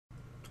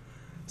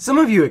Some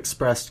of you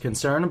expressed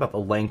concern about the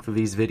length of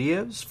these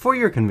videos. For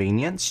your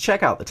convenience,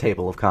 check out the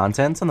table of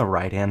contents on the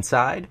right-hand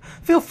side.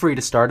 Feel free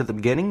to start at the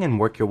beginning and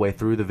work your way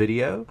through the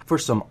video for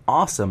some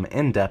awesome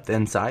in-depth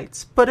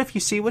insights. But if you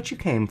see what you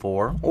came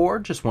for, or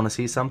just want to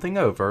see something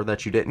over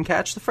that you didn't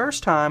catch the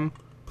first time,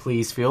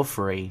 please feel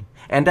free.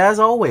 And as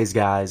always,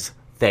 guys,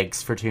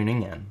 thanks for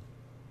tuning in.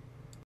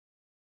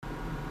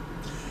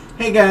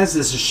 Hey guys,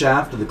 this is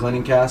Shaft of the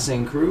Glenning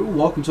Casting crew.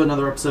 Welcome to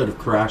another episode of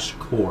Crash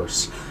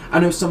Course. I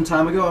know some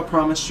time ago I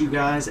promised you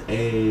guys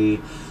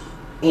a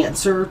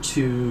answer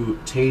to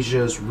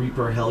Tasia's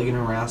Reaper Hellion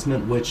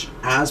Harassment, which,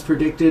 as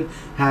predicted,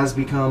 has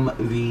become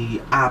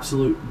the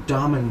absolute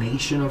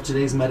domination of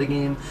today's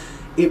metagame.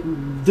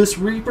 This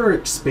Reaper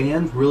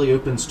expand really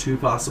opens two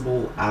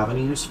possible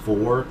avenues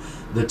for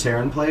the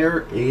Terran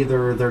player.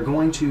 Either they're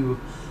going to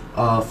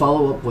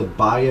follow up with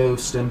Bio,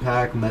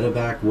 Stimpack,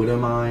 Medevac,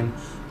 Widowmine.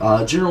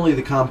 Generally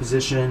the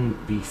composition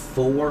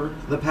before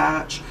the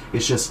patch,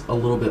 it's just a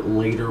little bit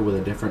later with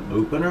a different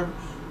opener.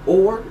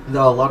 Or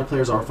a lot of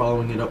players are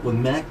following it up with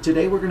Mech.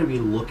 Today we're going to be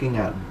looking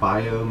at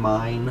Bio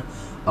Mine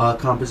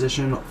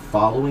composition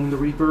following the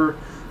Reaper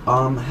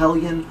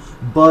Hellion.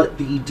 But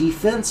the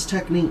defense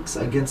techniques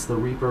against the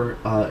Reaper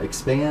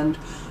expand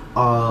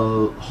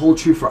hold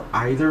true for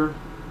either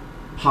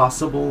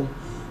possible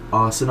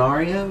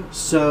scenario.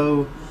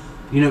 So,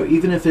 you know,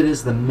 even if it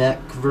is the mech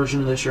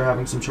version of this you're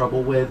having some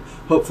trouble with,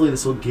 hopefully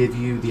this will give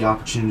you the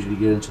opportunity to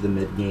get into the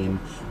mid-game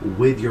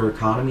with your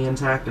economy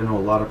intact. I know a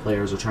lot of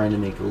players are trying to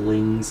make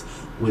lings,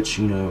 which,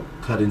 you know,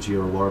 cut into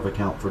your larva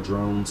count for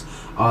drones,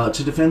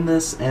 to defend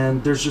this,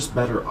 and there's just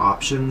better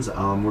options.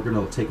 We're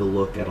going to take a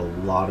look at a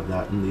lot of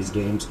that in these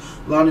games.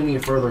 Without any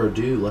further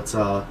ado, let's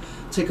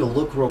take a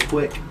look real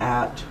quick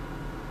at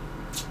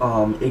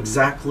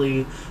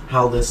exactly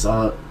how this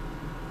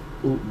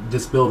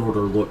build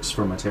order looks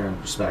from a Terran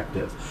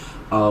perspective.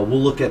 We'll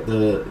look at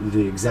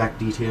the exact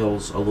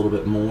details a little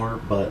bit more,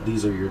 but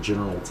these are your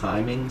general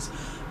timings.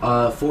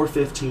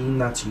 4:15,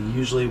 that's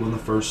usually when the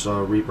first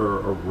Reaper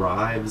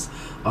arrives.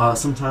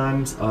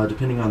 Sometimes,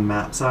 depending on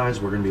map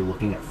size, we're going to be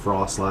looking at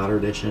Frost Ladder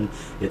Edition.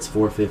 It's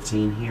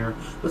 4:15 here,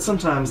 but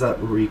sometimes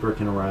that Reaper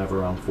can arrive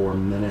around 4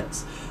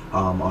 minutes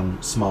on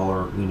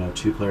smaller, you know,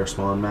 two-player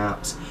spawn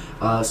maps.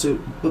 But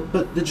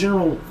the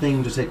general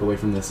thing to take away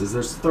from this is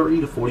there's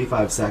 30 to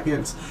 45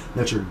 seconds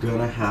that you're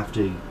gonna have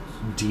to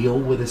deal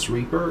with this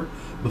Reaper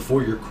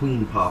before your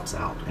queen pops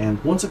out.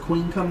 And once a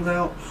queen comes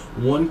out,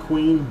 one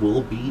queen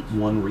will beat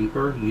one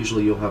Reaper.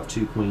 Usually you'll have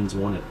two queens,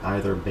 one at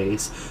either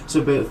base,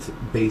 so both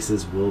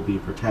bases will be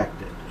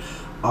protected.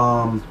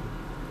 And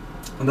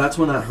that's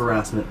when that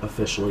harassment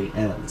officially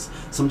ends.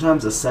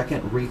 Sometimes a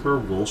second Reaper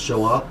will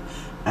show up,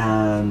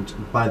 and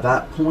by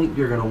that point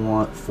you're going to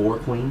want 4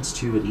 queens,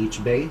 2 at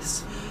each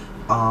base.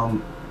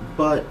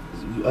 But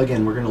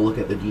again, we're going to look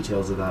at the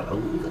details of that a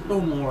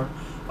little more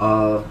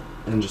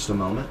in just a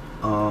moment.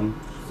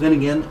 Then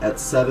again, at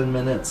 7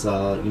 minutes, you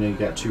know, you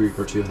got 2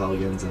 Reaper, 2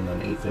 Hellions, and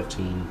then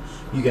 8:15.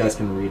 You guys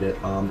can read it.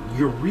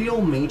 Your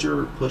real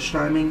major push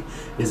timing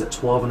is at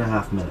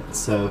 12.5 minutes.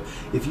 So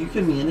if you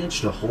can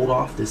manage to hold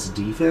off this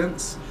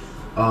defense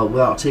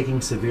without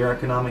taking severe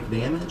economic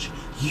damage,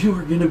 you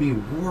are going to be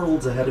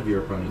worlds ahead of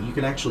your opponent. You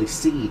can actually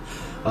see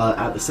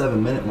at the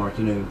 7-minute mark,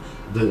 you know,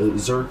 the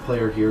Zerg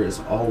player here is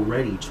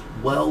already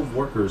 12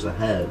 workers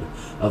ahead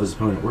of his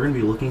opponent. We're going to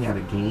be looking at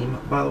a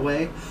game, by the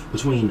way,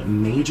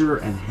 between Major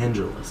and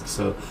Hellion.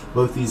 So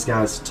both these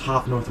guys,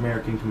 top North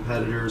American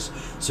competitors,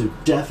 so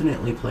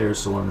definitely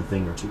players to learn a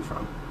thing or two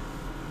from.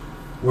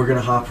 We're going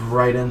to hop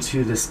right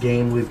into this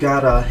game. We've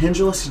got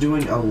Hellion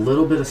doing a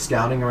little bit of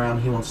scouting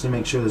around. He wants to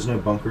make sure there's no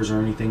bunkers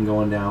or anything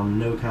going down,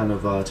 no kind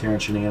of Terran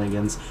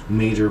shenanigans.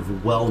 Major,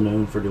 well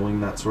known for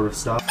doing that sort of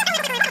stuff.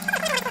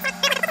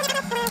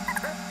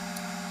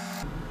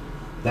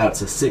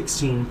 That's a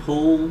 16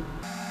 pull.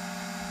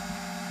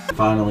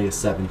 Finally a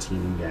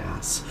 17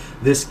 gas.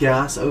 This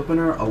gas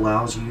opener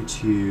allows you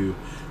to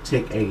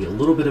take a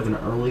little bit of an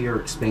earlier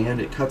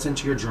expand. It cuts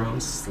into your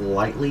drones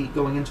slightly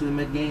going into the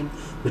mid game,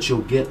 but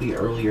you'll get the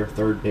earlier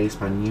third base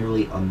by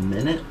nearly a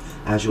minute,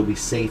 as you'll be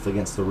safe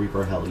against the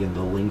Reaper Hellion.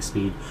 The ling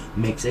speed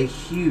makes a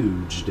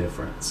huge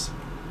difference.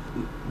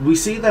 We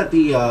see that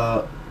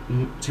the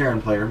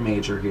Terran player,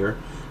 Major here,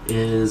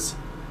 is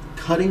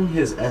cutting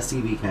his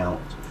SCV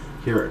count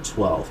here at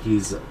 12.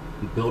 He's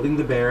building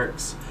the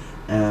barracks,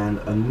 and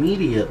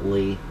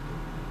immediately,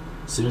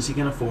 as soon as he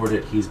can afford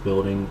it, he's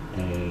building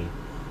a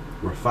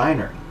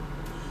refinery.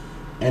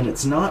 And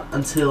it's not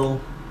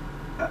until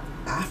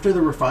after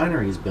the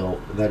refinery is built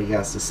that he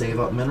has to save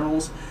up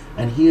minerals,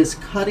 and he is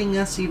cutting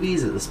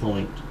SCVs at this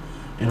point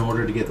in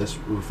order to get this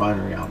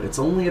refinery out. It's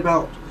only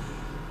about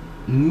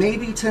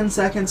maybe 10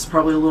 seconds,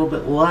 probably a little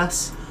bit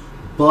less,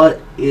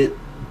 but it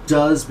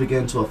does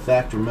begin to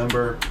affect.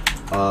 Remember,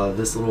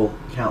 this little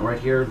count right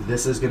here,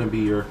 this is going to be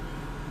your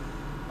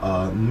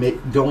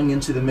going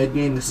into the mid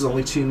game. This is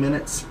only 2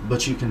 minutes,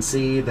 but you can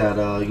see that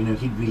you know,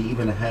 he'd be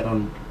even ahead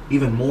on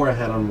even more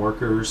ahead on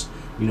workers,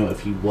 you know,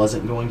 if he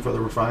wasn't going for the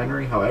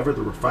refinery. However,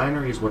 the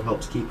refinery is what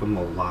helps keep him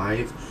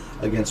alive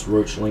against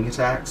roach ling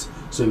attacks.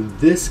 So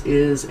this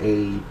is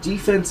a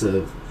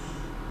defensive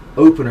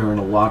opener in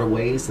a lot of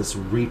ways, this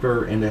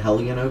Reaper into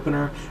Hellion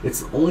opener.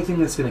 It's the only thing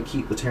that's going to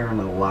keep the Terran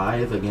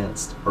alive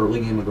against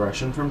early game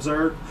aggression from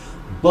Zerg,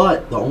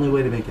 but the only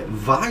way to make it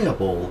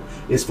viable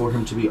is for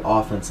him to be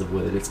offensive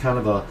with it. It's kind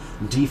of a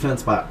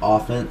defense by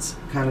offense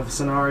kind of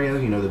scenario.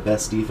 You know, the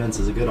best defense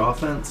is a good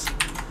offense.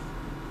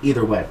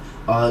 Either way,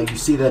 you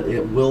see that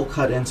it will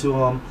cut into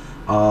him.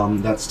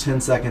 That's 10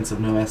 seconds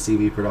of no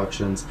SCV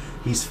productions.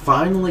 He's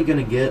finally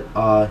going to get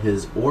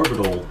his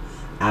orbital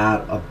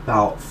at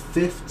about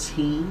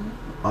 15.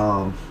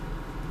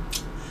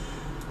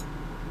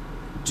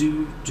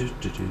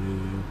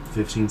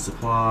 15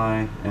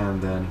 supply,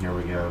 and then here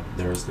we go.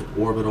 There's the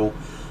orbital.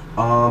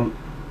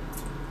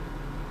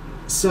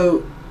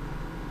 So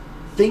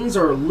things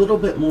are a little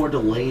bit more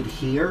delayed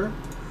here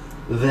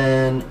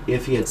than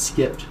if he had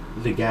skipped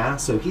the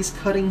gas. So he's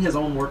cutting his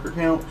own worker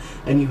count,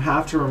 and you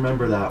have to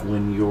remember that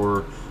when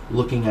you're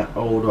looking at,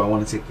 oh, do I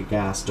want to take a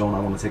gas? Don't I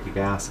want to take a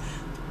gas?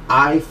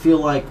 I feel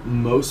like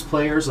most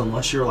players,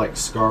 unless you're like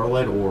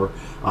Scarlet or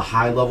a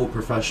high-level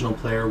professional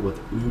player with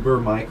uber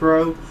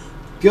micro,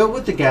 go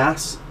with the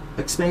gas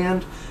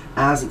expand,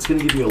 as it's going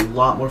to give you a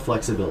lot more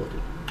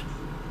flexibility.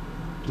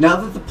 Now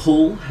that the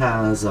pull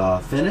has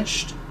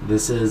finished,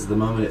 this is the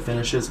moment it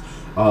finishes,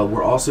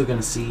 we're also going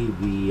to see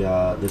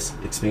the this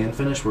expand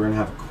finish. We're going to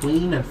have a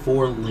queen and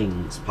 4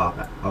 lings pop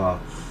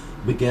out,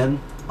 begin.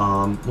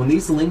 When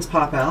these lings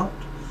pop out,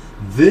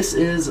 this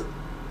is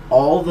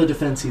all the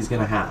defense he's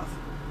going to have.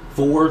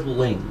 4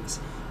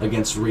 lings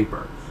against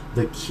Reaper.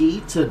 The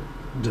key to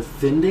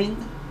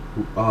defending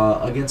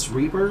against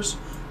Reapers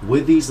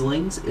with these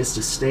lings is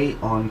to stay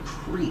on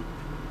creep.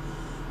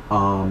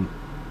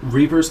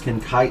 Reapers can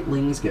kite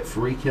lings, get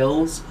free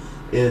kills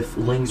if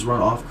lings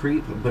run off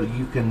creep, but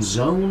you can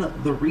zone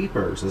the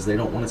Reapers as they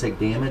don't want to take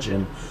damage,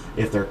 and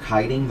if they're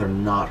kiting, they're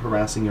not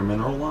harassing your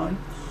mineral line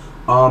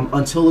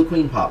until the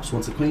queen pops.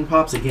 Once the queen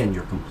pops, again,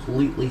 you're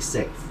completely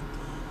safe.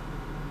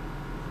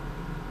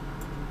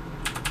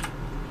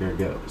 Here it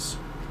goes.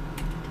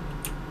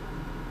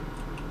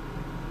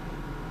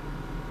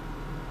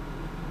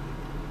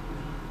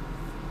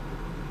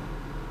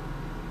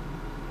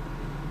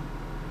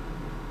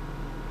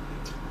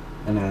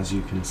 And as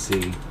you can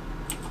see,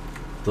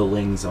 the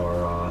lings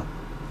are,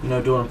 you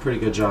know, doing a pretty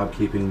good job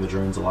keeping the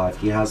drones alive.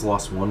 He has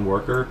lost 1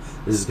 worker.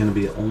 This is going to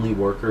be the only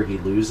worker he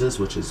loses,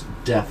 which is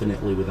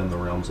definitely within the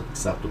realms of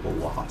acceptable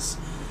loss.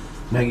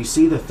 Now you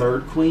see the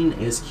 3rd queen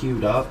is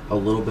queued up a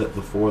little bit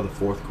before the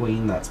 4th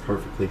queen. That's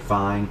perfectly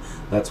fine.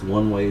 That's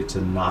one way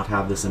to not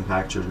have this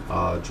impact your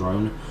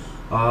drone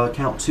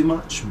count too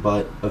much,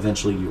 but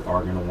eventually you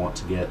are going to want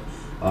to get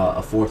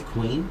a 4th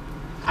queen.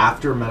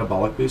 After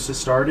metabolic boost is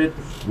started,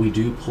 we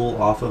do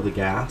pull off of the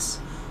gas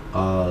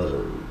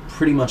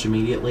pretty much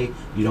immediately.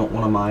 You don't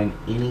want to mine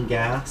any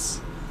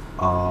gas.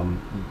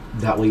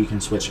 That way you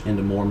can switch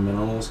into more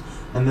minerals.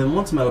 And then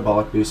once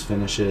metabolic boost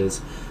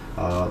finishes,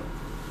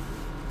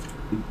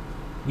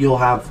 you'll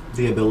have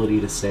the ability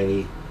to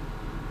stay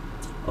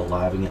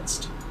alive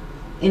against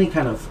any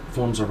kind of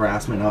forms of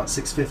harassment. Now at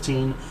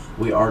 6:15,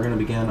 we are going to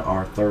begin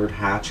our 3rd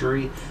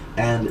hatchery,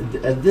 and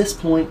at this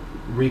point,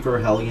 Reaper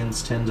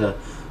Hellions tend to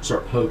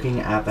start poking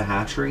at the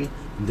hatchery.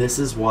 This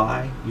is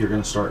why you're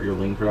going to start your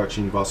ling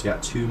production. You've also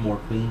got 2 more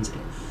queens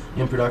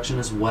in production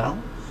as well.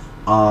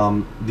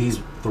 These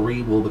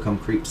 3 will become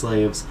creep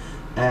slaves,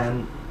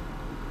 and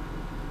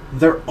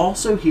they're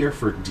also here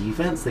for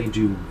defense. They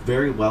do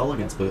very well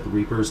against both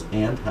Reapers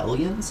and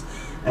Hellions,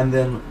 and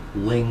then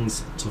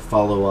lings to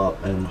follow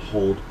up and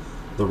hold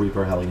the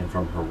Reaper Hellion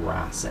from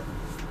harassing.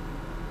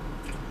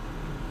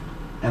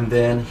 And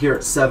then here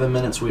at 7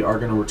 minutes, we are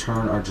going to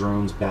return our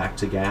drones back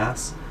to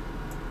gas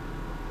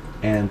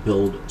and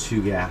build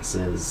 2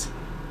 gases.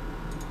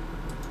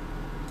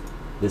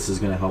 This is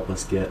going to help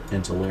us get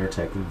into lair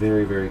tech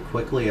very, very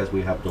quickly, as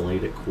we have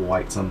delayed it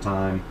quite some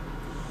time.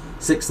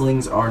 6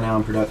 lings are now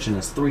in production,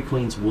 as 3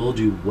 queens will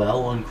do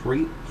well on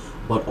creep,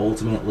 but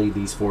ultimately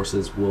these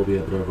forces will be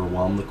able to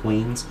overwhelm the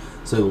queens,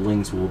 so the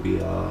lings will be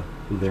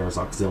there as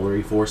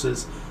auxiliary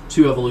forces.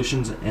 2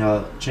 evolutions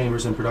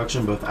chambers in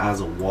production, both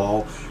as a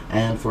wall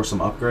and for some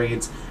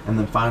upgrades. And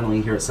then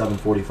finally here at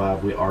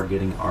 7:45, we are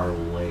getting our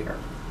lair.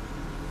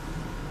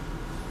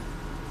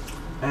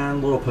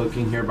 And a little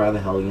poking here by the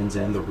Hellions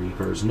and the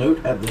Reapers.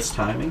 Note at this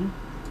timing,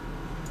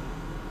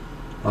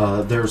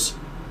 there is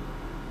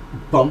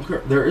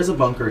a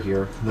bunker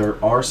here. There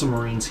are some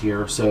Marines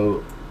here,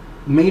 so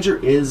Major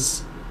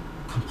is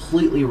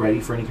completely ready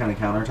for any kind of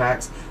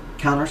counterattacks.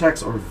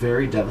 Counterattacks are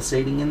very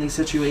devastating in these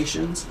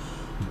situations,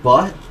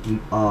 but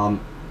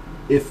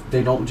if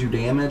they don't do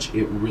damage,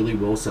 it really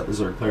will set the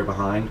Zerg player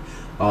behind.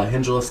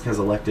 Hingelisk has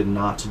elected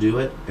not to do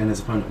it, and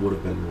his opponent would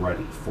have been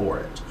ready for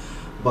it.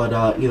 But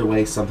either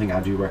way, something I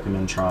do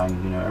recommend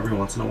trying, you know, every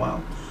once in a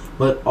while.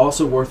 But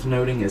also worth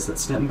noting is that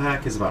Stim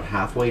Pack is about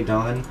halfway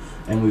done,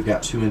 and we've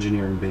got 2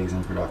 engineering bays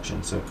in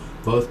production. So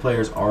both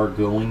players are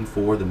going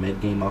for the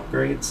mid-game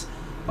upgrades.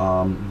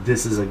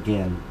 This is,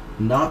 again,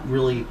 not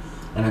really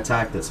an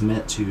attack that's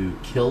meant to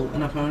kill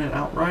an opponent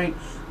outright,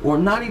 or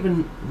not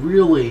even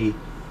really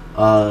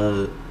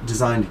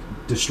designed to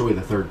destroy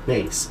the third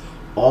base.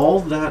 All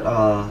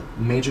that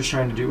Major's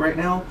trying to do right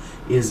now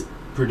is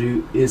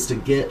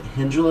to get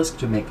Hindrelisk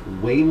to make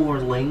way more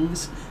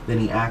lings than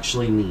he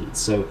actually needs.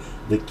 So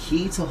the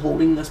key to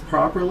holding this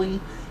properly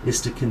is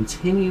to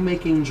continue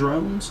making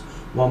drones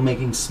while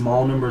making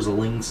small numbers of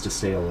lings to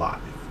stay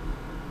alive.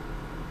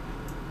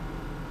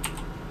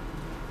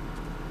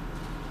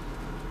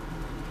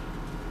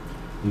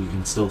 You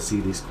can still see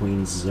these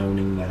queens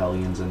zoning the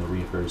Hellions and the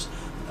Reapers.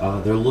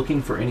 They're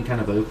looking for any kind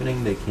of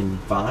opening they can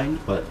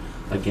find, but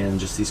again,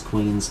 just these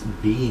queens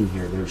being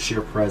here, their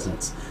sheer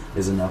presence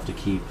is enough to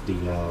keep the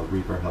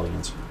Reaper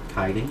Hellions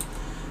kiting.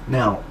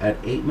 Now, at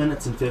 8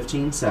 minutes and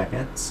 15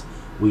 seconds,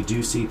 we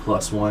do see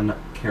 +1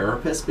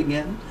 Carapace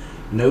begin.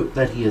 Note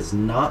that he is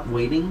not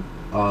waiting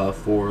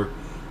for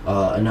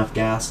enough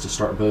gas to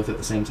start both at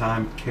the same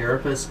time.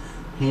 Carapace,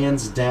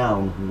 hands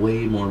down,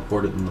 way more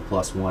important than the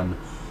 +1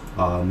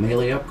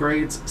 melee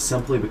upgrades,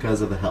 simply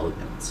because of the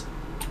Hellions.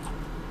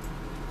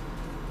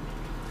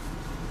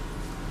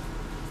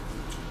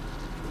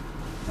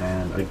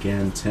 And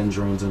again, 10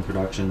 drones in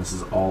production. This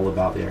is all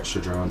about the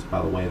extra drones.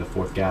 By the way, the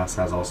 4th gas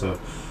has also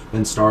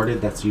been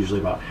started. That's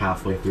usually about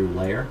halfway through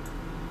layer.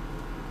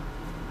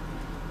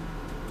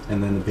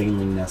 And then the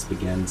baneling nest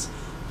begins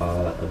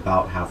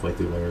about halfway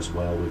through layer as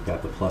well. We've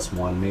got the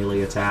 +1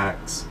 melee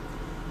attacks.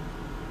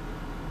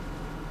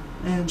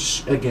 And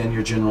again,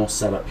 your general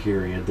setup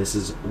period. This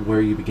is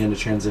where you begin to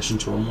transition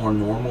to a more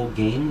normal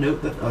game.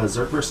 Note that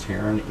Zerk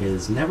Terran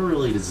is never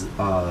really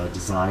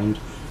designed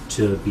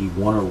to be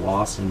won or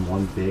lost in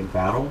one big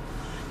battle.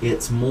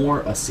 It's more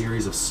a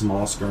series of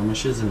small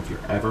skirmishes, and if you're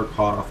ever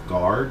caught off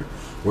guard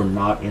or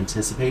not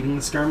anticipating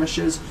the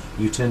skirmishes,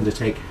 you tend to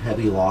take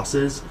heavy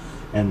losses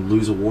and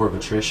lose a war of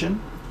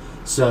attrition.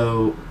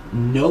 So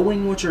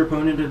knowing what your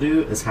opponent to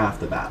do is half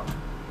the battle.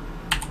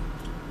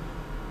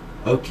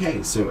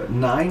 Okay, so at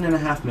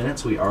 9.5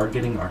 minutes, we are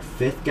getting our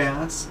 5th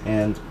gas,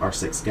 and our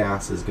 6th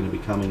gas is going to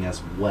be coming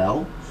as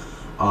well.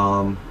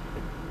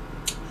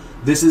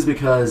 This is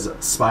because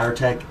Spire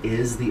Tech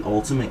is the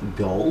ultimate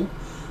goal.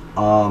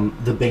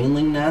 The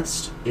baneling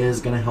nest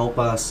is going to help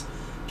us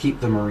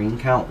keep the marine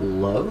count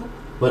low,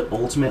 but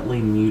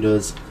ultimately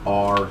mutas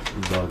are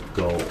the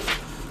goal.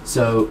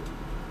 So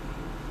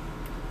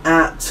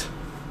at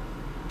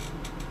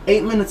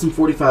 8 minutes and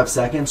 45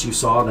 seconds, you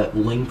saw that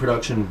ling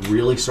production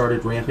really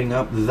started ramping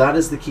up. That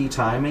is the key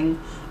timing,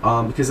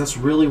 because that's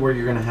really where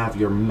you're going to have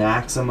your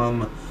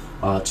maximum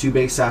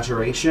 2-base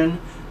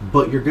saturation,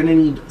 but you're going to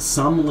need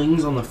some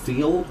lings on the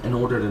field in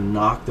order to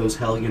knock those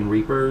Hellion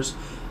Reapers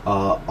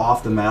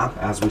off the map,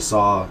 as we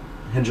saw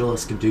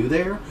Hindrelisk do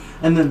there.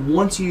 And then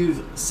once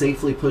you've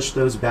safely pushed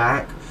those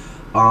back,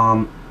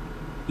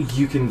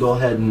 you can go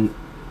ahead and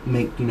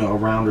make, you know, a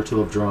round or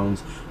two of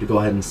drones to go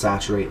ahead and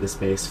saturate this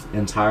base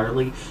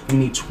entirely. You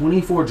need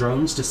 24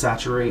 drones to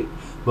saturate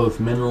both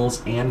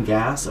minerals and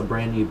gas, a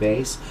brand new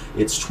base.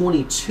 It's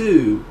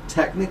 22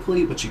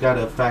 technically, but you got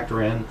to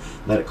factor in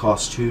that it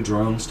costs 2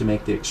 drones to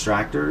make the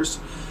extractors.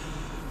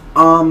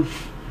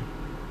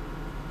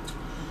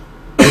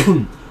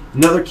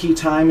 Another key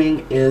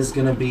timing is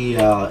going to be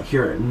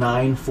here at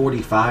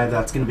 9:45.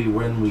 That's going to be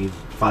when we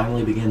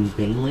finally begin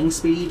baneling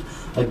speed.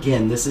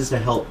 Again, this is to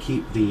help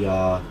keep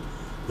the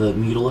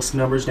mutalisk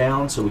numbers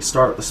down. So we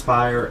start the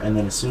Spire, and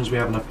then as soon as we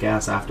have enough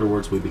gas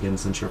afterwards, we begin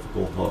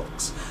centrifugal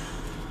hooks.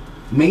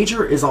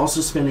 Major is also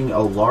spending a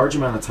large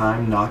amount of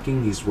time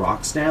knocking these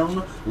rocks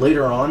down.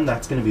 Later on,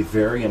 that's going to be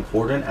very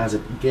important, as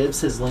it gives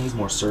his lings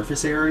more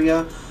surface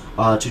area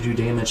to do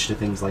damage to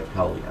things like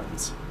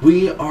Hellions.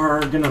 We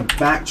are going to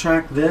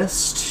backtrack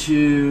this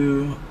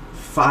to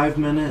 5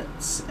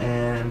 minutes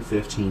and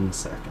 15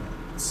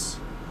 seconds.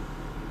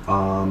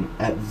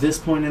 At this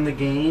point in the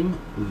game,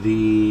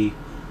 the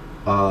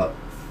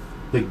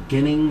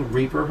beginning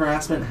Reaper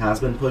harassment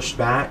has been pushed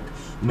back.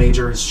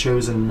 Major has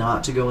chosen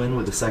not to go in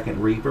with the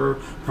 2nd Reaper,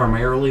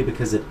 primarily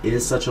because it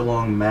is such a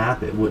long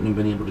map, it wouldn't have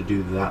been able to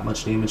do that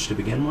much damage to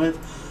begin with.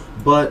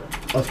 But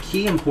of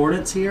key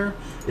importance here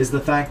is the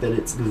fact that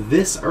it's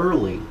this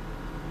early,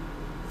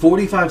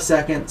 45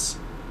 seconds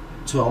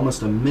to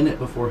almost a minute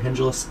before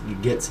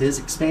Hindrelisk gets his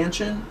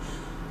expansion,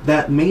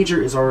 that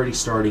Major is already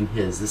starting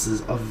his. This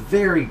is a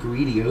very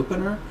greedy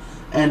opener,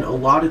 and a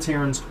lot of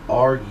Terrans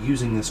are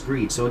using this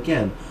greed. So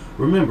again,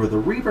 remember, the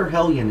Reaper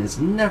Hellion is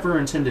never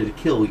intended to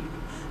kill you.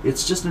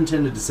 It's just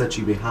intended to set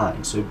you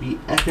behind. So be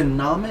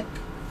economic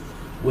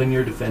when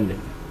you're defending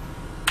it.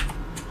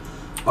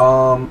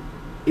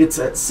 It's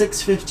at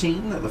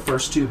 6:15 that the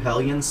first 2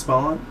 Hellions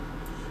spawn.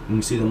 You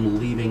can see them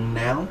leaving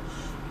now.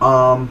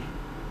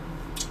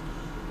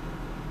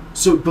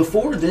 So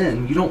before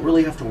then, you don't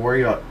really have to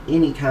worry about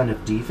any kind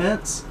of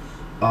defense.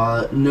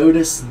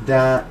 Notice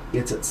that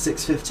it's at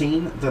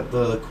 6:15 that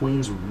the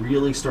queens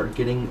really start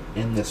getting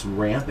in this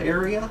ramp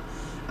area,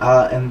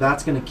 and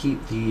that's going to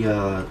keep the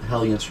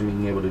Hellions from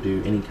being able to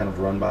do any kind of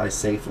run-by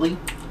safely.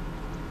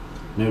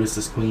 Notice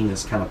this queen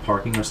is kind of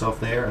parking herself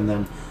there, and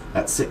then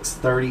at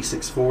 6:30,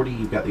 6:40,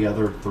 you've got the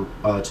other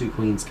two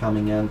queens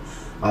coming in.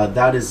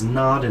 That is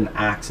not an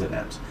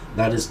accident.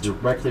 That is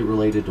directly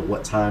related to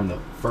what time the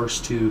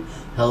first two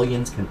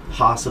Hellions can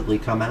possibly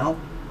come out.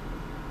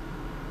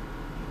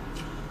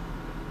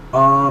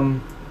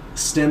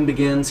 Stem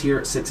begins here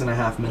at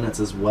 6.5 minutes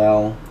as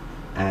well,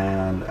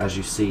 and as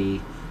you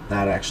see,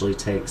 that actually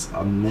takes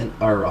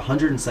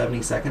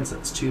 170 seconds.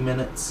 That's 2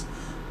 minutes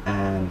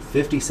and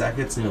 50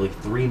 seconds, nearly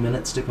 3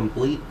 minutes to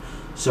complete.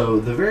 So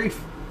the very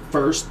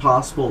first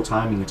possible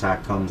timing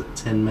attack comes at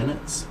 10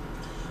 minutes.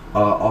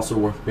 Also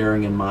worth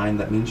bearing in mind,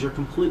 that means you're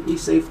completely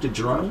safe to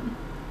drone,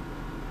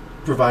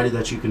 provided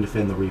that you can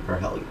defend the Reaper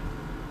Hellion.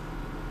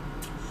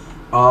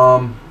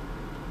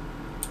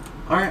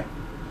 Alright.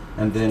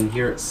 And then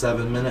here at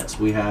 7 minutes,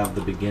 we have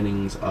the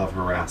beginnings of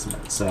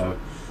harassment. So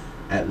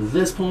at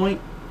this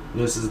point,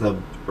 this is the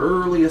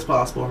earliest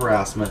possible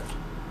harassment,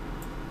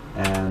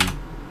 and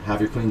have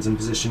your queens in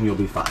position, you'll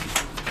be fine.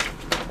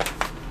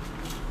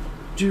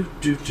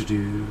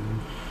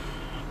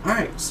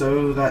 Alright,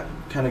 so that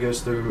kind of goes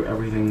through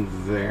everything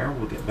there.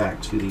 We'll get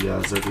back to the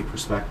ZvT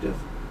perspective.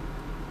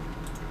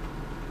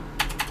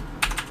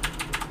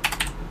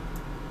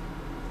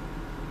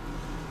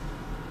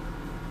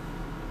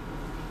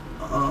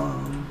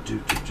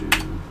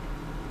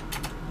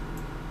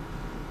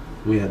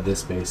 We had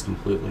this base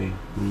completely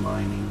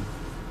mining.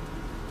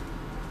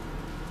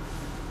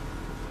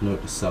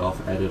 Note to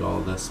self, edit all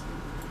this.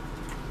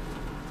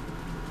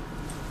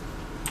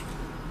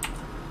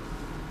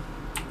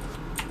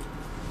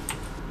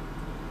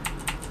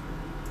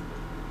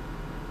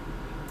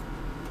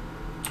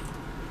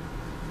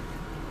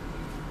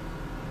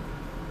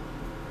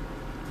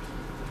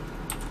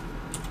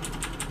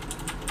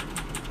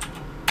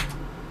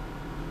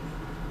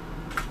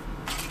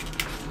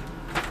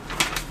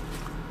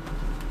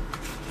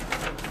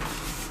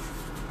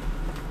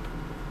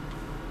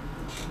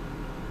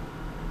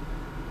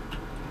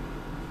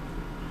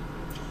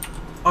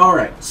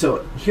 Alright,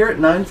 so here at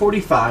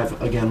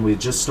 9:45, again, we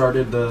just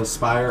started the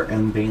Spire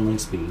and baneling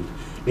speed.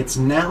 It's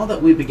now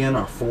that we begin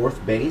our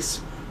fourth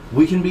base.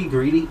 We can be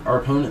greedy. Our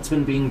opponent's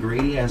been being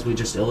greedy, as we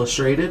just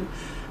illustrated.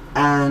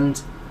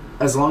 And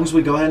as long as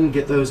we go ahead and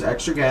get those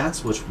extra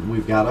gas, which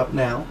we've got up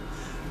now,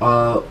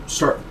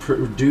 start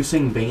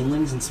producing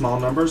banelings in small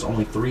numbers,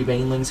 only 3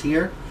 banelings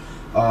here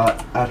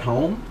at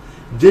home.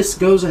 This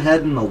goes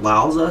ahead and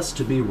allows us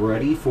to be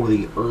ready for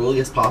the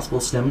earliest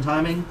possible stem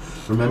timing.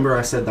 Remember,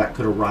 I said that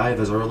could arrive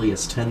as early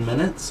as 10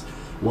 minutes.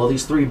 Well,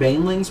 these 3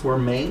 banelings were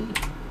made.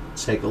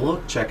 Let's take a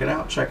look. Check it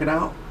out. Check it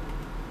out.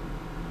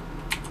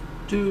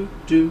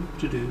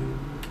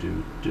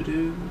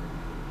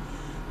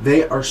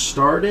 They are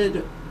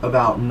started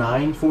about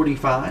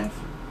 9:45.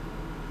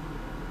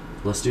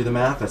 Let's do the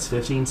math. That's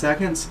 15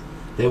 seconds.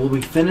 They will be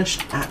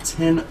finished at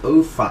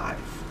 10:05.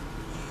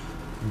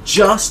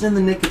 Just in the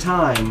nick of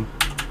time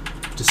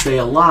to stay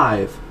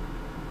alive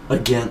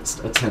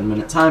against a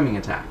 10-minute timing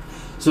attack.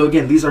 So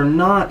again, these are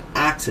not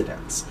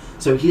accidents.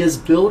 So he is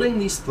building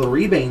these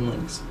 3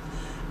 banelings,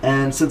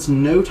 and since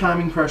no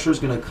timing pressure is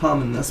going to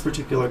come in this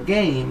particular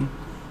game,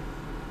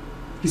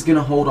 he's going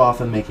to hold off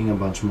on making a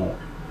bunch more.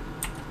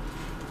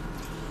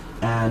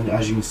 And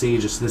as you can see,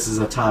 just this is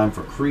a time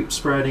for creep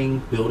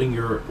spreading, building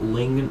your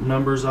ling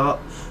numbers up,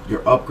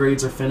 your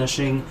upgrades are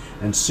finishing,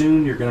 and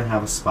soon you're going to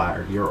have a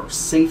Spire. You're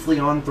safely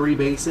on 3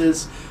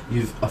 bases.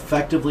 You've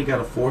effectively got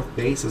a 4th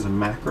base as a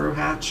macro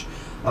hatch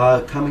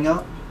coming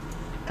up.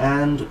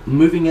 And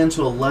moving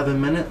into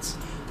 11 minutes,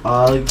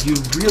 you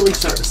really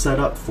start to set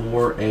up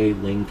for a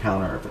ling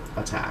counter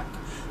attack.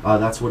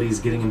 That's what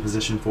he's getting in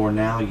position for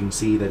now. You can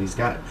see that he's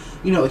got,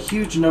 a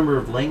huge number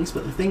of lings,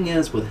 but the thing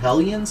is, with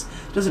Hellions,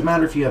 it doesn't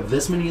matter if you have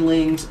this many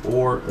lings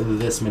or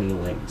this many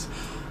lings.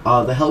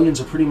 The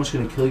Hellions are pretty much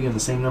going to kill you in the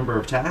same number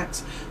of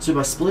attacks, so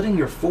by splitting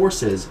your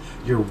forces,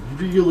 you're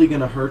really going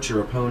to hurt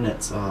your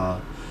opponent's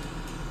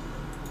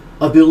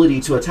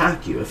ability to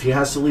attack you. If he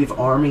has to leave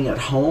army at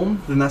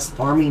home, then that's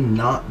army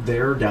not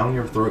there down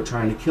your throat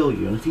trying to kill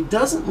you. And if he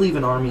doesn't leave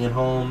an army at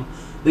home,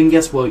 then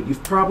guess what?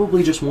 You've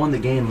probably just won the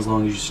game as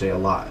long as you stay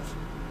alive.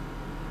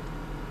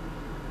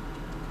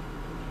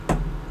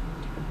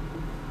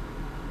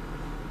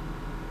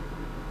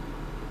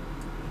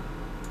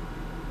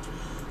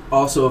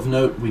 Also of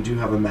note, we do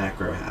have a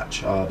macro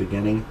hatch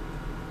beginning.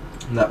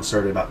 And that was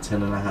started about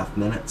 10.5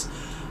 minutes.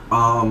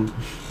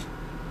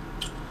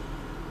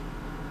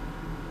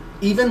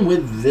 Even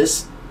with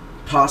this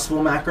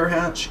possible macro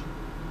hatch,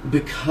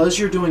 because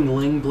you're doing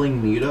ling bling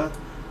muta,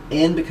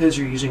 and because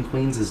you're using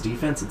queens as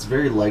defense, it's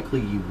very likely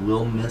you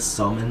will miss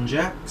some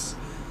injects.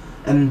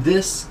 And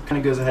this kind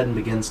of goes ahead and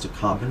begins to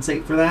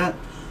compensate for that.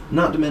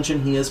 Not to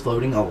mention he is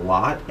floating a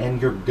lot,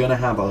 and you're going to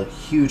have a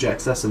huge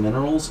excess of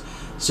minerals.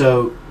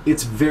 So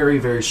it's very,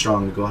 very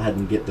strong to go ahead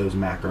and get those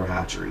macro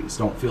hatcheries.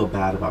 Don't feel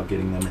bad about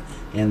getting them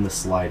in the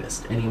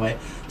slightest. Anyway,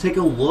 take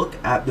a look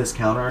at this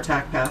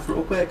counterattack path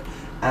real quick,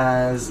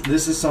 as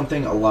this is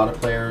something a lot of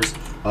players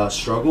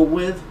struggle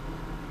with.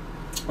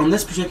 On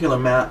this particular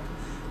map,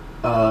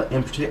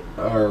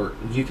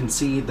 you can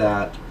see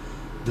that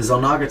The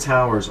Zelnaga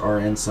towers are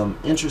in some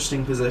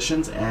interesting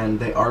positions, and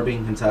they are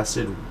being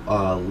contested,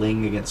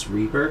 Ling against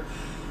Reaper.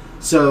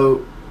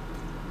 So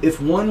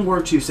if one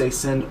were to, say,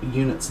 send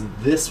units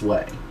this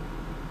way,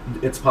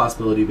 it's a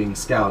possibility of being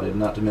scouted,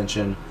 not to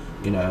mention,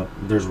 you know,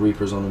 there's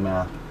Reapers on the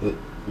map.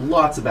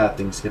 Lots of bad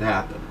things could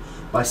happen.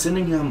 By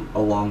sending him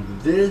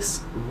along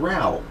this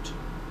route,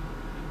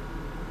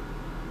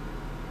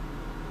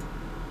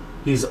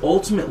 he's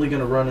ultimately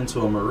going to run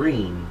into a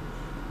Marine,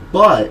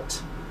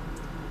 but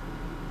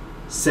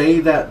say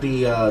that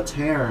the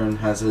Terran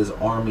has his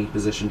army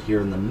positioned here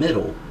in the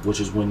middle,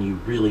 which is when you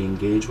really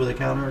engage with a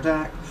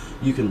counterattack.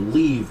 You can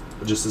leave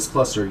just this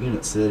cluster of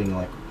units sitting,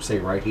 like, say,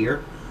 right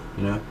here,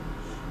 you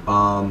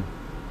know.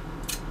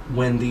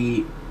 When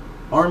the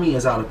army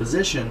is out of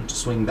position to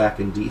swing back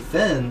and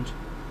defend,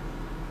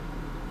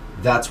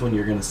 that's when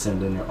you're going to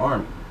send in your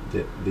army.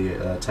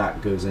 The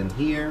attack goes in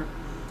here,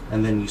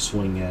 and then you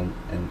swing in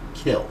and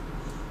kill.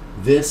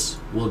 This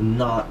will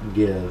not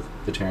give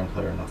the Terran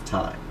player enough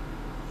time.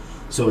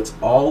 So it's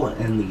all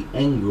in the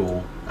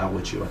angle at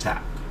which you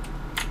attack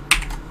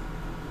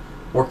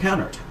or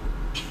counterattack.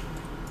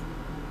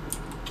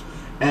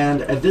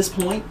 And at this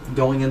point,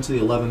 going into the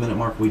 11-minute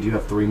mark, we do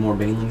have 3 more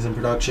banelings in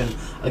production.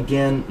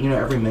 Again, you know,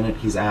 every minute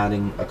he's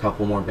adding a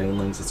couple more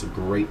banelings. It's a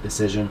great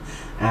decision,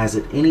 as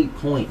at any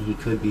point he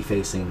could be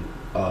facing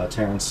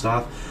Terran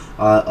stuff.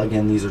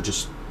 Again, these are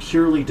just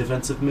purely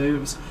defensive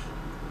moves.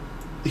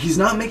 He's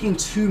not making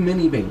too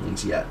many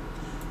banelings yet,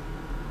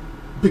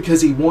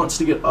 because he wants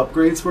to get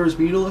upgrades for his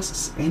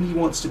mutalisks, and he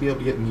wants to be able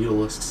to get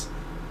mutalisks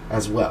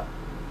as well.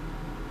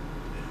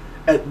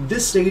 At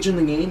this stage in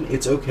the game,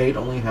 it's okay to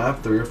only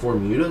have 3 or 4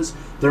 mutas.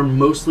 They're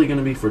mostly going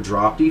to be for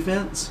drop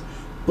defense,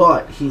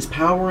 but he's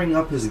powering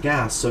up his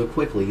gas so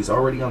quickly. He's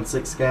already on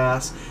 6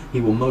 gas. He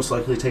will most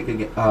likely take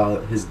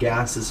his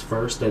gases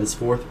first at his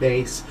 4th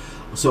base.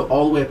 So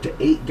all the way up to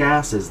 8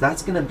 gases.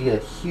 That's going to be a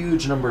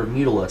huge number of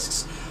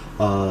mutalisks,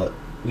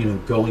 you know,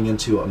 going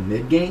into a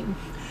mid-game.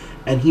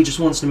 And he just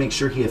wants to make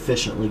sure he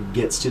efficiently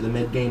gets to the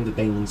mid-game. The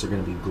banelings are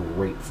going to be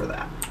great for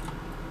that.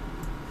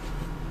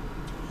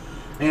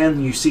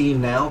 And you see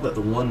now that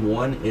the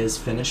 1-1 is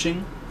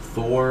finishing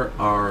for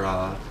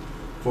our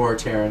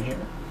Terran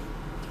here.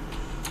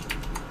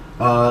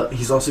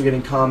 He's also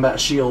getting combat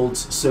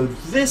shields. So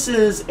this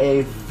is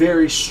a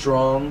very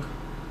strong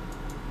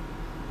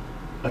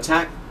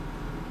attack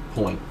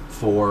point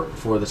for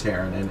the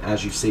Terran. And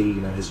as you see,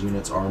 you know, his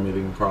units are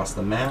moving across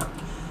the map.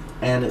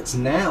 And it's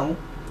now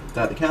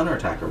that the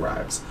counterattack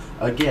arrives.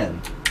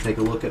 Again, take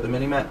a look at the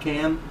minimap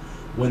cam.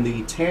 When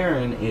the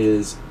Terran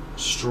is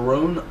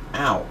strewn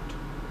out,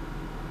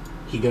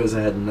 he goes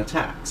ahead and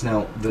attacks.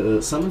 Now,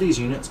 some of these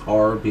units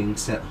are being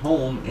sent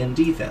home in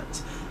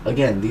defense.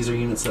 Again, these are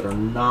units that are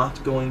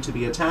not going to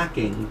be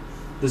attacking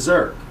the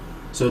Zerg.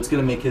 So it's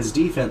going to make his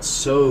defense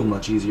so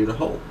much easier to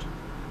hold.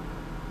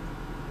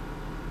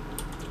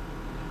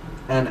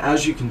 And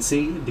as you can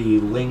see, the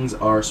Lings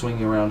are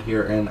swinging around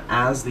here, and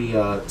as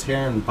the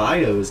Terran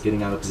bio is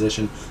getting out of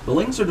position, the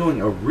Lings are doing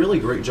a really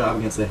great job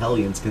against the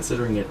Hellions,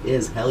 considering it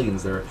is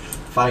Hellions they're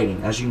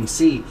fighting. As you can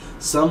see,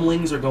 some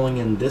Lings are going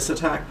in this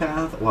attack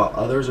path, while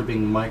others are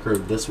being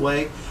microed this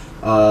way.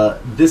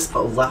 This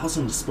allows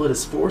him to split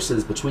his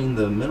forces between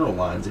the mineral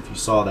lines. If you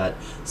saw that,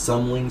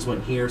 some Lings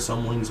went here,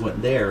 some Lings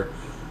went there.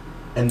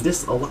 And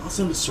this allows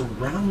him to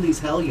surround these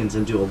Hellions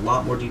and do a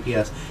lot more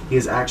DPS. He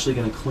is actually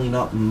going to clean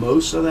up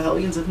most of the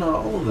Hellions, if not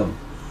all of them.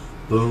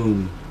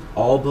 Boom.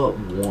 All but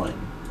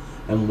one.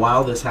 And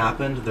while this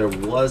happened, there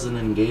was an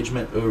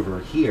engagement over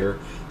here.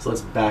 So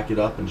let's back it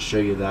up and show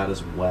you that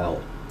as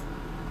well.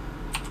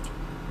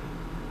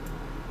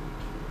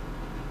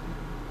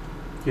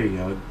 Here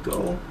you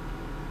go.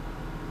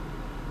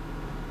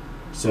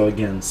 So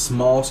again,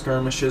 small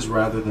skirmishes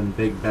rather than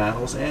big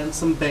battles, and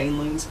some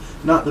banelings.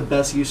 Not the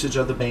best usage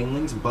of the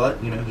banelings,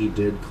 but, you know, he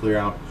did clear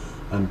out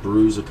and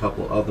bruise a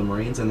couple of the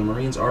Marines, and the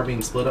Marines are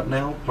being split up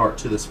now, part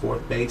to this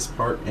 4th base,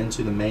 part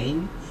into the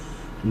main.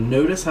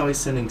 Notice how he's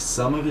sending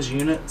some of his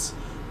units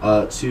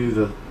to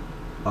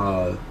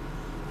the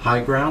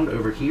high ground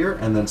over here,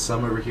 and then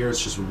some over here.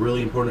 It's just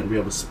really important to be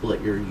able to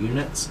split your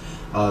units.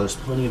 There's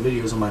plenty of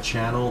videos on my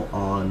channel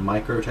on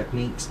micro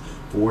techniques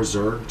for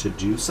Zerg to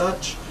do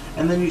such.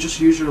 And then you just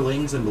use your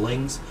Lings and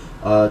Blings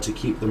to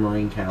keep the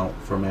Marine count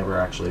from ever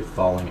actually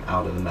falling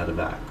out of the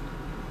medevac.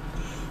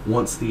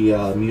 Once the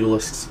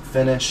Mutalisks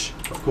finish,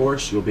 of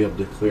course, you'll be able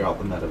to clear out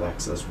the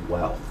medevacs as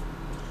well.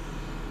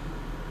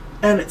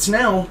 And it's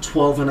now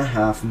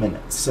 12.5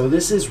 minutes. So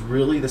this is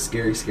really the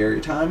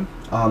scary time.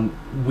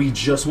 We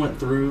just went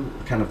through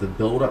kind of the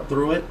build up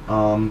through it,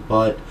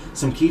 but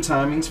some key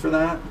timings for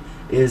that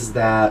is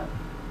that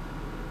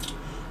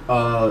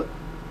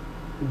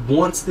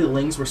once the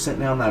Lings were sent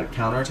down that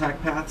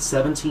counterattack path,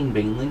 17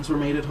 banelings were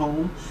made at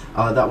home.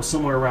 That was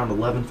somewhere around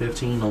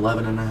 11:15,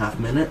 11.5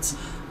 minutes.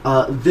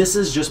 This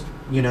is just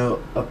you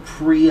know, a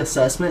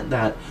pre-assessment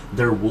that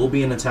there will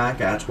be an attack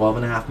at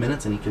 12.5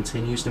 minutes, and he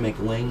continues to make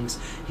lings.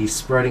 He's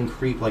spreading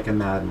creep like a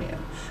madman.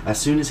 As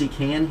soon as he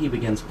can, he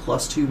begins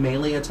 +2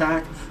 melee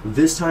attack,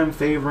 this time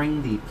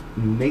favoring the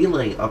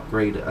melee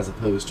upgrade as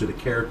opposed to the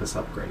carapace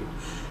upgrade,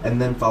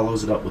 and then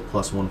follows it up with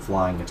 +1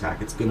 flying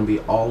attack. It's going to be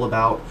all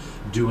about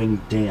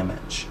doing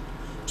damage.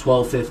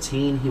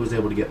 12:15, he was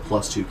able to get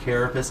 +2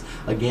 carapace.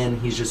 Again,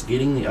 he's just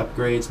getting the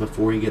upgrades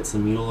before he gets the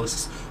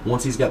mutalisks.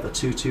 Once he's got the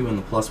 2/2 and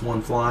the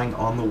 +1 flying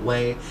on the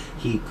way,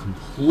 he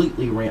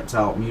completely ramps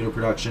out muta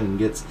production and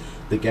gets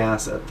the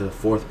gas at the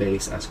 4th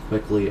base as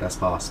quickly as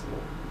possible.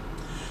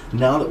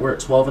 Now that we're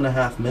at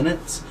 12.5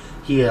 minutes,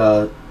 he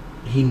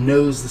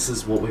knows this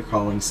is what we're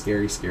calling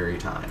scary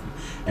time,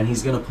 and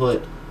he's going to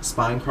put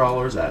spine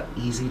crawlers at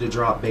easy to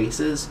drop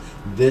bases.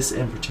 This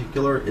in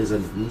particular is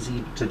an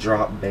easy to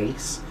drop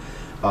base.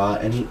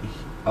 And he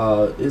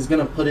is going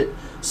to put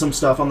some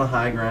stuff on the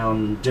high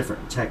ground,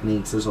 different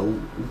techniques. There's a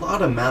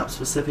lot of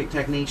map-specific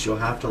techniques you'll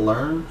have to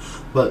learn,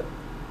 but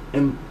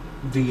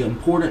the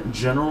important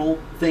general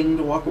thing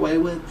to walk away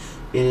with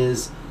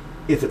is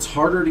if it's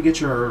harder to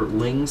get your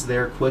lings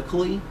there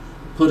quickly,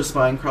 put a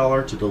spine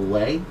crawler to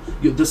delay.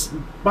 The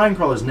spine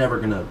crawler is never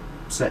going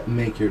to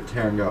make your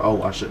Terran go,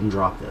 oh, I shouldn't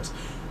drop this.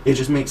 It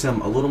just makes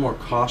him a little more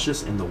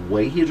cautious in the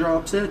way he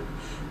drops it,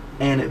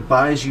 and it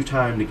buys you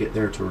time to get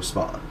there to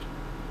respond.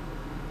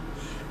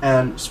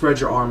 And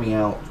spread your army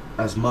out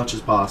as much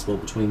as possible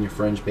between your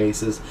fringe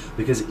bases,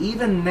 because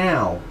even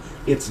now,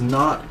 it's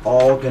not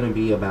all going to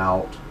be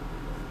about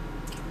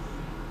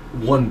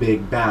one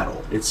big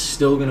battle. It's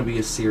still going to be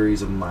a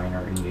series of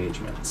minor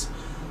engagements.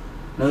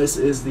 Now this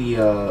is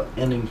the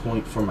ending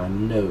point for my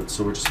notes,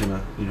 so we're just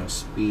going to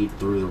speed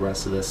through the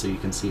rest of this so you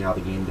can see how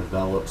the game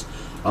develops.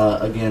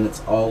 Again,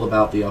 it's all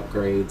about the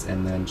upgrades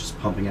and then just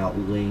pumping out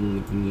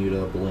ling,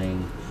 muta,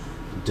 bling,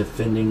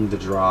 defending the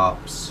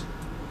drops,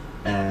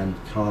 and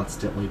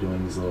constantly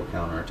doing these little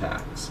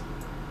counterattacks.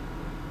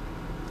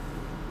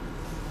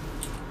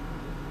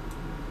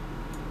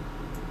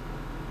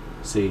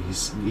 See,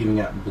 he's even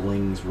got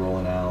blings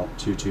rolling out,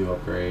 2/2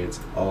 upgrades,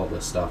 all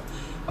this stuff.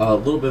 A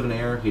little bit of an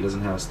error, he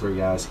doesn't have his 3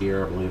 guys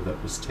here. I believe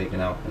that was taken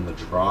out in the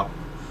drop.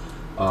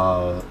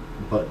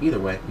 But either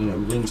way,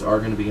 lings are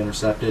going to be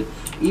intercepted.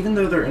 Even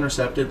though they're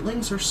intercepted,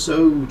 lings are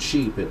so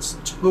cheap, it's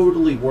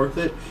totally worth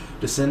it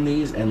to send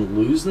these and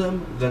lose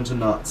them than to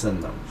not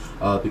send them.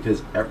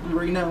 Because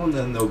every now and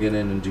then they'll get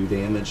in and do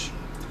damage,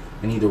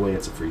 and either way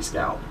it's a free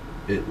scout.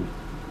 It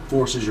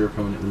forces your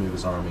opponent to move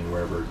his army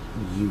wherever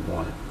you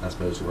want it, as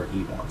opposed to where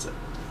he wants it.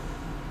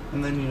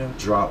 And then,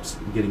 drops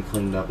getting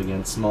cleaned up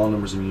again, small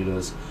numbers of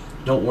mutas.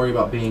 Don't worry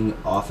about being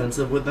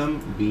offensive with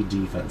them, be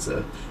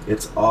defensive.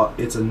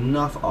 It's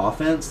enough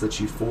offense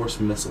that you force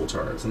missile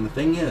turrets. And the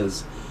thing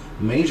is,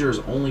 Major's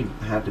only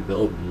had to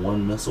build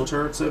 1 missile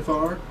turret so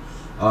far,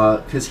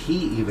 because he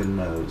even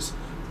knows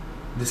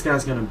this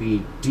guy's going to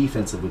be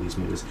defensive with these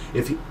mutas.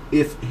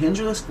 If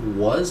Hendrilisk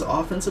was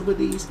offensive with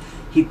these,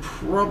 he'd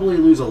probably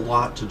lose a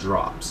lot to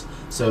drops.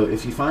 So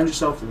if you find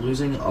yourself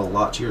losing a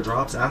lot to your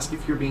drops, ask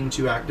if you're being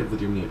too active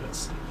with your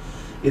mutas.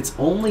 It's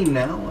only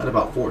now, at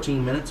about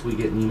 14 minutes, we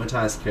get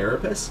pneumatized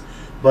carapace,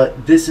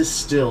 but this is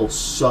still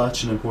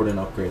such an important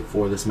upgrade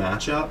for this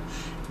matchup.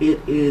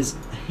 It is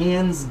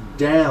hands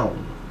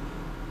down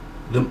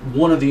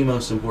one of the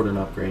most important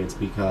upgrades,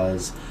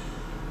 because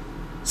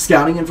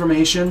scouting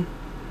information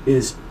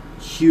is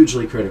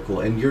hugely critical,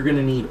 and you're going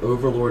to need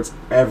overlords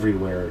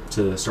everywhere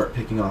to start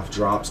picking off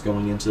drops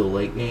going into the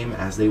late game,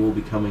 as they will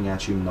be coming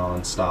at you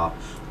non-stop.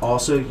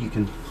 Also, you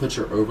can put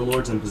your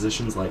overlords in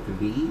positions like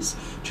these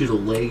to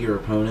delay your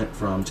opponent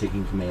from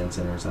taking command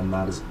centers, and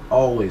that is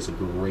always a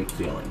great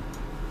feeling.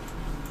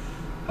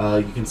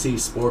 You can see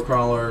spore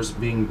crawlers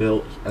being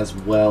built as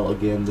well.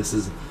 Again, this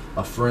is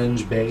a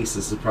fringe base.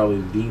 This is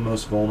probably the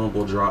most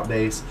vulnerable drop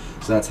base,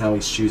 so that's how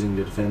he's choosing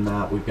to defend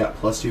that. We've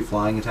got +2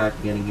 flying attack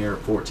beginning here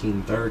at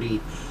 14:30,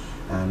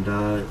 and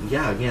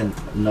yeah, again,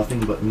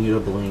 nothing but muta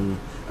bling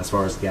as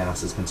far as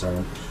gas is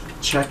concerned.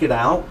 Check it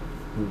out.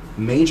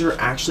 Major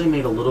actually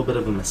made a little bit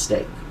of a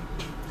mistake.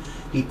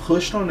 He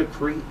pushed on a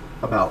creep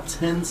about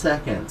 10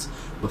 seconds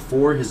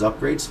before his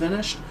upgrades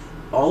finished.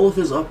 All of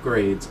his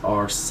upgrades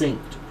are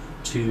synced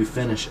to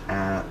finish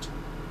at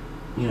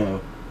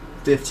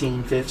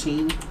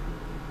 15:15,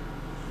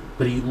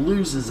 but he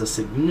loses a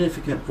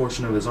significant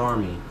portion of his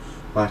army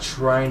by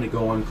trying to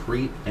go on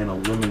creep and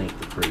eliminate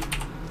the creep.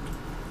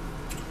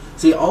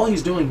 See, all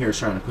he's doing here is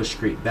trying to push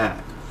creep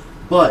back,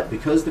 but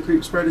because the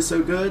creep spread is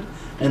so good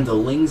and the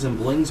lings and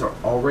blings are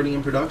already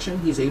in production,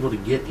 he's able to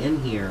get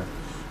in here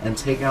and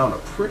take out a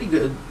pretty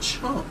good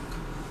chunk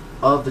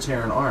of the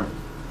Terran army.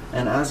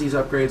 And as these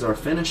upgrades are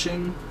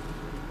finishing,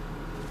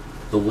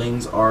 the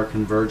lings are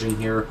converging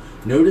here.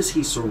 Notice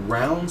he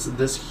surrounds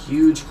this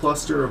huge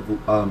cluster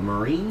of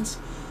Marines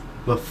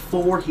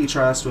before he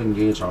tries to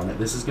engage on it.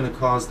 This is going to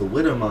cause the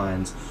Widow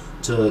Mines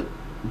to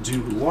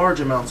do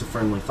large amounts of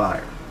friendly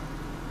fire.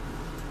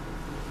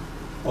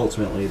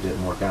 Ultimately, it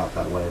didn't work out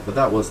that way, but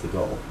that was the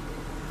goal.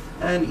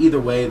 And either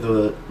way,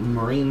 the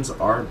Marines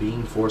are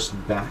being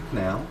forced back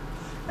now,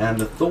 And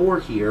the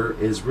Thor here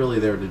is really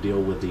there to deal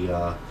with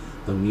the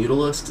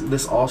mutalisk.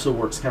 This also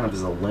works kind of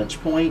as a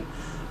lynch point.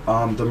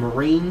 The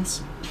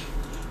Marines,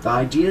 the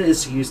idea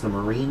is to use the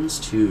Marines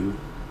to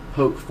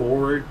poke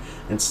forward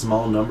in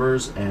small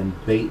numbers and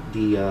bait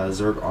the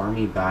Zerg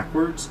army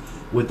backwards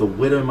with the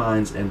Widow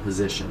Mines in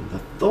position. The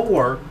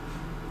Thor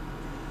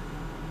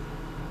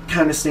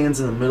kind of stands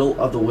in the middle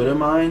of the Widow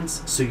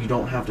Mines, so you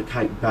don't have to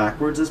kite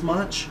backwards as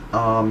much.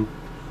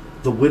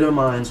 The Widow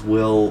Mines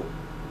will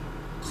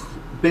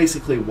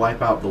basically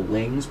wipe out the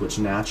lings, which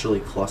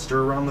naturally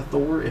cluster around the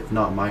Thor if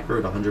not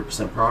microed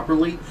 100%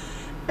 properly,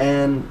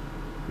 and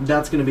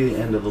that's going to be the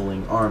end of the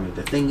Ling army.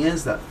 The thing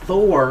is that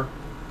Thor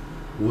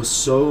was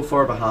so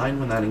far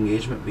behind when that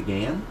engagement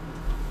began.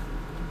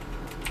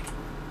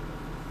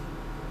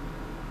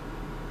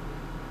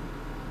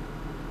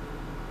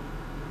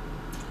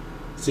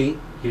 See,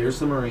 here's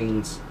the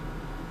Marines,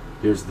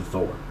 here's the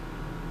Thor,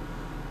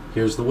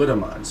 here's the Widow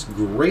Mines.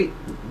 Great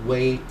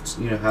way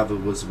to, have the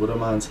Widow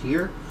Mines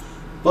here,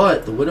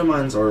 but the Widow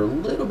Mines are a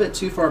little bit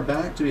too far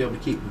back to be able to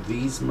keep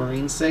these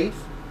Marines safe.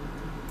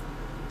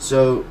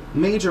 So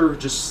Major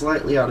just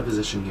slightly out of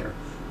position here.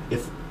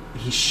 If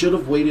he should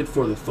have waited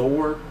for the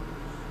Thor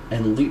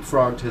and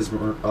leapfrogged his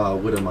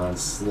Widow Mines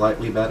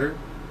slightly better.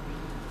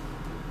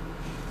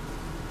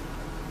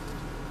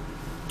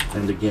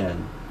 And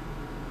again,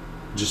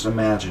 just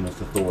imagine if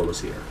the Thor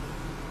was here.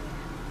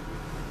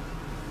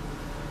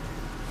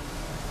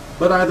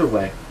 But either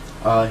way,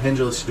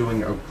 Hengilus is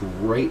doing a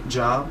great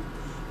job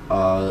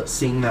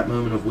seeing that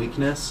moment of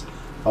weakness.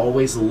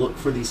 Always look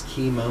for these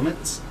key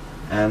moments,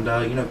 and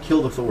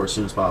kill the Thor as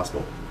soon as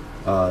possible.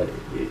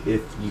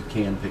 If you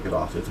can pick it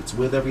off. If it's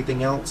with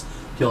everything else,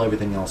 kill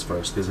everything else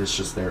first, because it's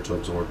just there to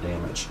absorb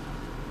damage.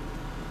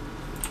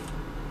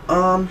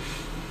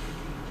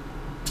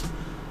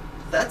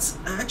 That's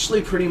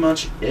actually pretty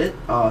much it.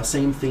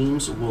 Same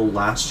themes will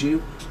last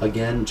you.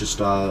 Again, just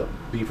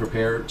be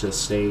prepared to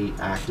stay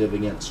active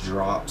against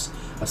drops,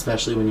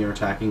 especially when you're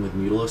attacking with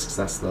Mutalisks.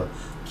 That's the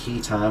key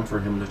time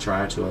for him to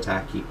try to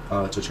attack you,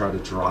 to try to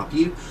drop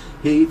you.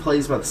 He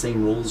plays by the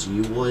same rules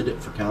you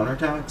would for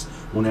counterattacks.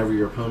 Whenever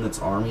your opponent's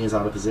army is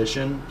out of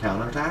position,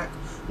 counterattack.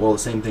 Well, the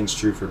same thing's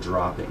true for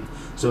dropping.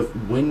 So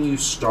when you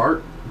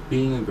start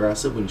being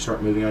aggressive, when you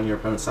start moving on your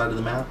opponent's side of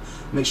the map,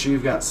 make sure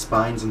you've got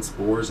spines and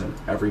spores in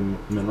every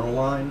mineral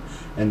line,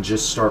 and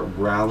just start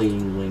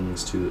rallying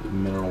lings to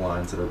mineral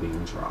lines that are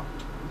being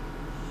dropped.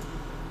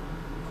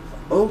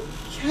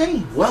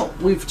 Okay, well,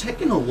 we've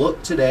taken a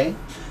look today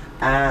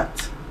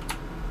at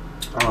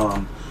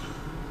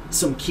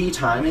some key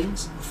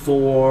timings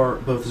for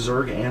both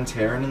Zerg and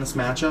Terran in this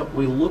matchup.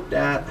 We looked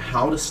at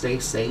how to stay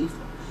safe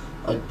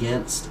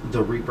against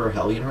the Reaper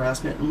Hellion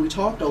harassment, and we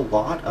talked a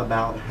lot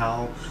about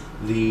how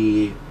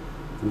the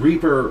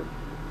Reaper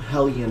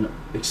Hellion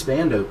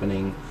expand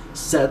opening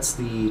sets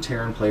the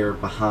Terran player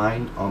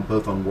behind on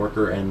both on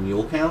worker and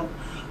mule count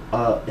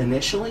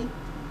initially.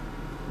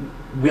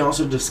 We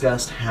also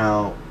discussed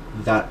how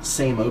that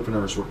same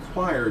opener is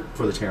required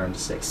for the Terran to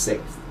stay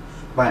safe.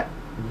 By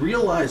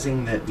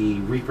realizing that the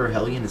Reaper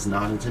Hellion is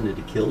not intended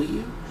to kill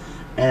you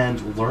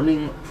and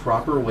learning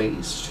proper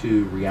ways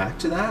to react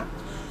to that,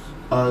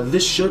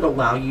 this should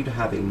allow you to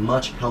have a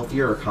much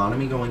healthier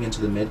economy going into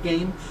the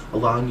mid-game,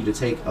 allowing you to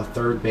take a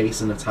third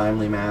base in a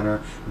timely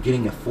manner,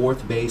 getting a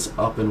fourth base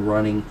up and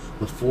running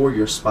before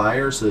your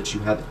Spire so that you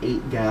have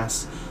 8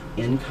 gas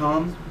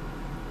income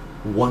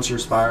once your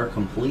Spire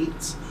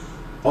completes.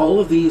 All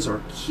of these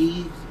are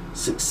key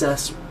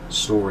success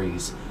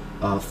stories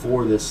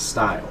for this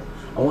style.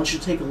 I want you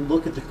to take a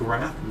look at the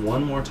graph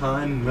one more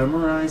time,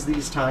 memorize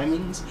these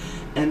timings,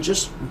 and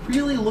just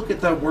really look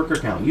at that worker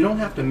count. You don't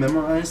have to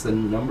memorize the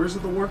numbers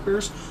of the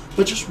workers,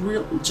 but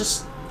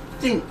just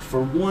think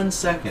for 1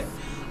 second.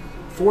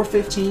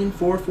 415,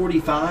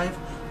 445,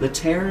 the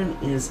Terran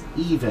is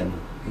even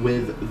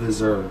with the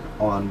Zerg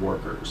on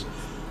workers.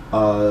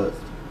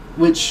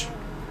 Which,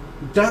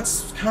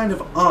 that's kind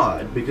of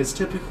odd, because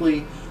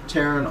typically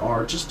Terran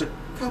are just a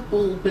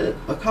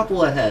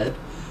couple ahead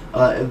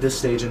at this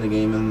stage in the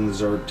game, and the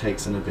Zerg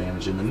takes an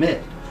advantage in the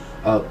mid.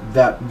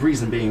 That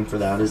reason being for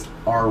that is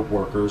our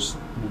workers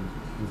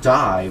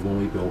die when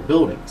we build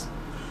buildings.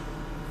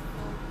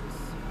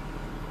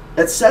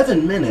 At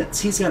 7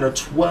 minutes, he's got a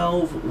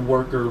 12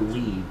 worker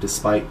lead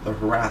despite the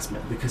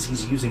harassment, because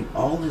he's using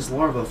all his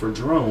larvae for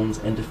drones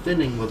and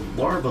defending with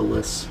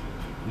larvaless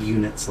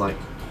units like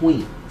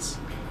queens.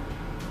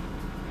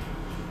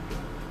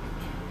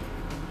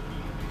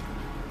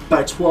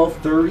 By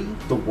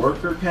 12:30, the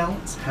worker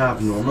counts have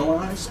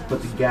normalized,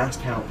 but the gas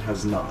count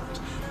has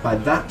not. By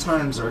that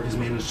time, Zerg has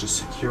managed to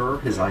secure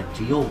his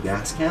ideal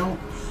gas count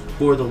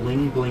for the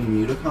Ling Bling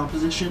Muta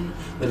composition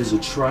that is a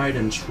tried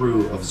and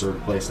true of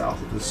Zerg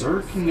playstyle. If the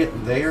Zerg can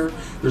get there,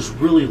 there's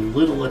really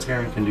little a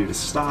Terran can do to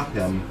stop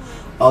him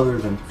other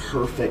than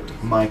perfect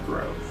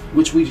micro,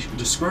 which we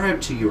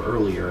described to you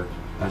earlier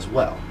as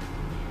well.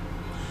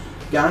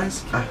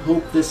 Guys, I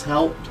hope this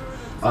helped.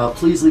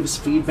 Please leave us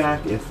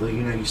feedback if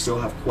you still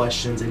have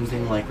questions,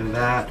 anything like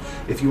that.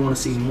 If you want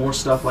to see more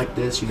stuff like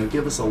this,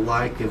 give us a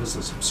like, give us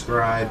a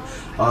subscribe.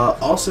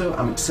 Also,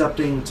 I'm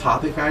accepting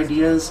topic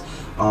ideas.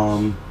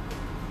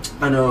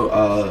 I know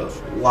a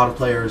lot of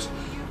players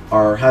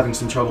are having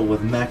some trouble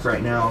with mech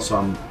right now, so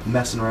I'm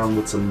messing around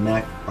with some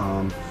mech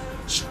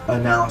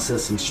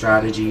analysis and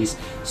strategies.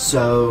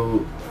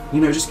 So,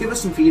 just give us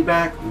some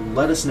feedback.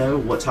 Let us know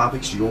what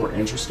topics you're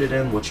interested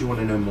in, what you want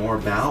to know more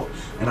about,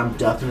 and I'm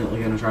definitely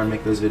going to try and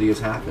make those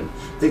videos happen.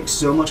 Thanks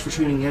so much for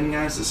tuning in,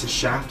 guys. This is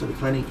Shaft of the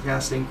Clanny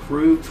Casting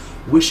Crew,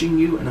 wishing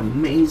you an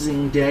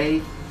amazing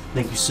day.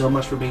 Thank you so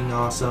much for being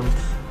awesome.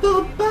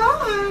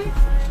 Bye-bye.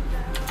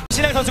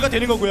 신앙 선수가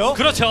되는 거고요.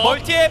 그렇죠.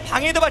 멀티에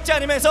방해도 받지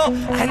않으면서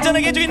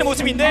안전하게 해주고 있는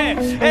모습인데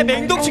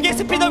맹독 측의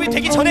스피드업이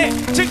되기 전에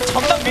즉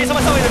전방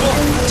위에서만 싸워야 되고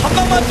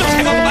전방만 좀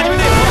제거하고 맞으면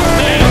돼요.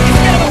 네. 여기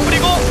스캐너만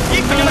뿌리고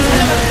이 근육을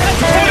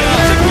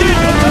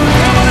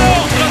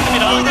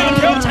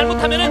그렇습니다.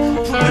 잘못하면은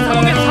부분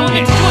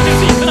상황에 뒤집어질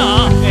수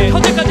있으나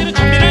현재까지는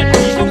준비를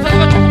이승용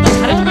선수가 조금 더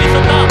잘해주고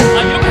있었다.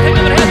 이렇게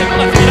생각을 해야 될 것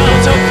같습니다.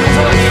 그렇죠. 그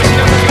상황이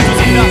신앙 선수가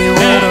좋습니다.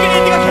 여기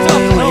랜디가 계속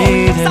앞서서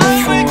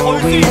싸움을 걸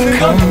수 있는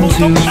건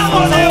보통